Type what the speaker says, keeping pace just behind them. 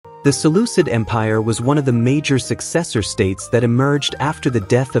The Seleucid Empire was one of the major successor states that emerged after the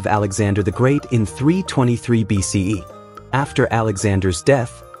death of Alexander the Great in 323 BCE. After Alexander's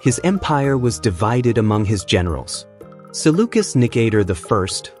death, his empire was divided among his generals. Seleucus I Nicator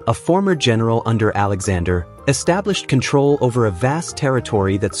I, a former general under Alexander, established control over a vast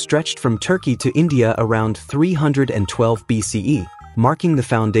territory that stretched from Turkey to India around 312 BCE, marking the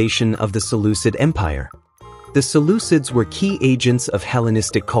foundation of the Seleucid Empire. The Seleucids were key agents of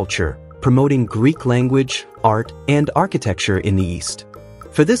Hellenistic culture, promoting Greek language, art, and architecture in the East.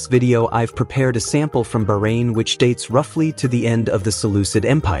 For this video, I've prepared a sample from Bahrain which dates roughly to the end of the Seleucid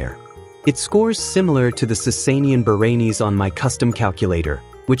Empire. It scores similar to the Sassanian Bahrainis on my custom calculator,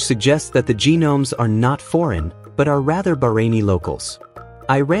 which suggests that the genomes are not foreign, but are rather Bahraini locals.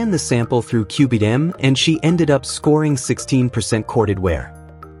 I ran the sample through QBDM and she ended up scoring 16% corded ware.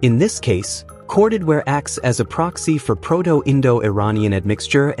 In this case, corded ware acts as a proxy for Proto-Indo-Iranian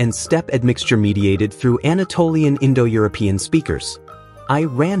admixture and steppe admixture mediated through Anatolian Indo-European speakers. I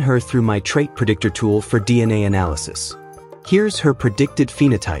ran her through my trait predictor tool for DNA analysis. Here's her predicted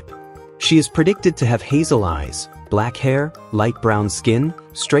phenotype. She is predicted to have hazel eyes, black hair, light brown skin,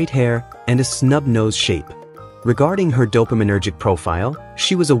 straight hair, and a snub nose shape. Regarding her dopaminergic profile,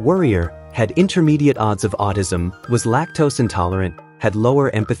 she was a worrier, had intermediate odds of autism, was lactose intolerant, had lower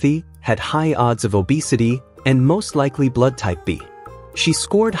empathy, had high odds of obesity, and most likely blood type B. She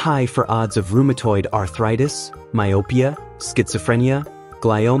scored high for odds of rheumatoid arthritis, myopia, schizophrenia,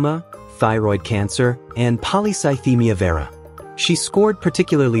 glioma, thyroid cancer, and polycythemia vera. She scored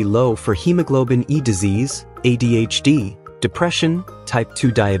particularly low for hemoglobin E disease, ADHD, depression, type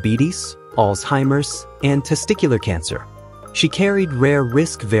 2 diabetes, Alzheimer's, and testicular cancer. She carried rare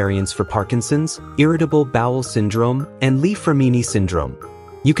risk variants for Parkinson's, irritable bowel syndrome, and Li-Fraumeni syndrome.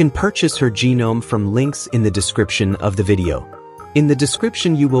 You can purchase her genome from links in the description of the video. In the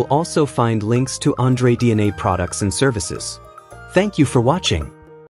description you will also find links to Andre DNA products and services. Thank you for watching.